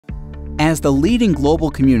As the leading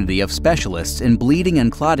global community of specialists in bleeding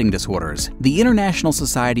and clotting disorders, the International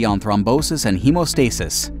Society on Thrombosis and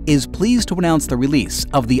Haemostasis is pleased to announce the release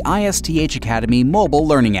of the ISTH Academy mobile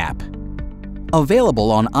learning app.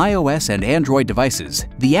 Available on iOS and Android devices,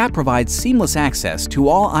 the app provides seamless access to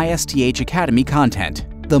all ISTH Academy content,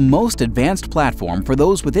 the most advanced platform for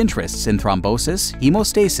those with interests in thrombosis,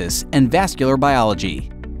 hemostasis, and vascular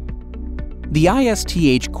biology. The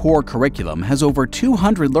ISTH Core Curriculum has over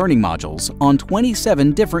 200 learning modules on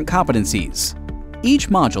 27 different competencies. Each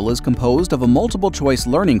module is composed of a multiple-choice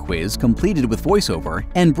learning quiz completed with voiceover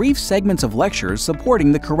and brief segments of lectures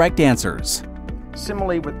supporting the correct answers.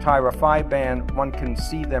 Similarly, with Tyra-5-band, one can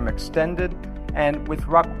see them extended, and with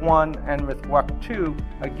RUC1 and with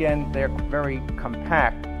RUC2, again, they're very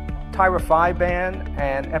compact. Tyra-5-band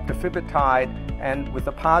and eptifibatide, and with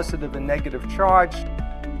a positive and negative charge.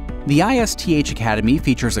 The ISTH Academy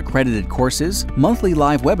features accredited courses, monthly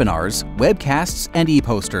live webinars, webcasts, and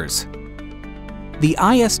ePosters. The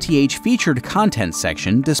ISTH Featured Content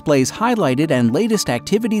section displays highlighted and latest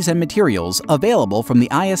activities and materials available from the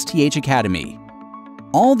ISTH Academy.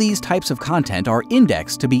 All these types of content are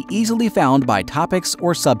indexed to be easily found by topics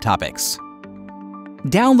or subtopics.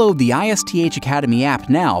 Download the ISTH Academy app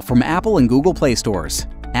now from Apple and Google Play stores.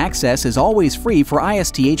 Access is always free for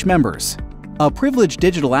ISTH members. A privileged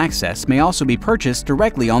digital access may also be purchased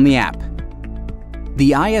directly on the app.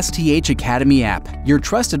 The ISTH Academy app, your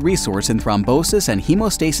trusted resource in thrombosis and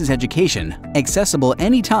hemostasis education, accessible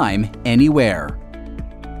anytime, anywhere.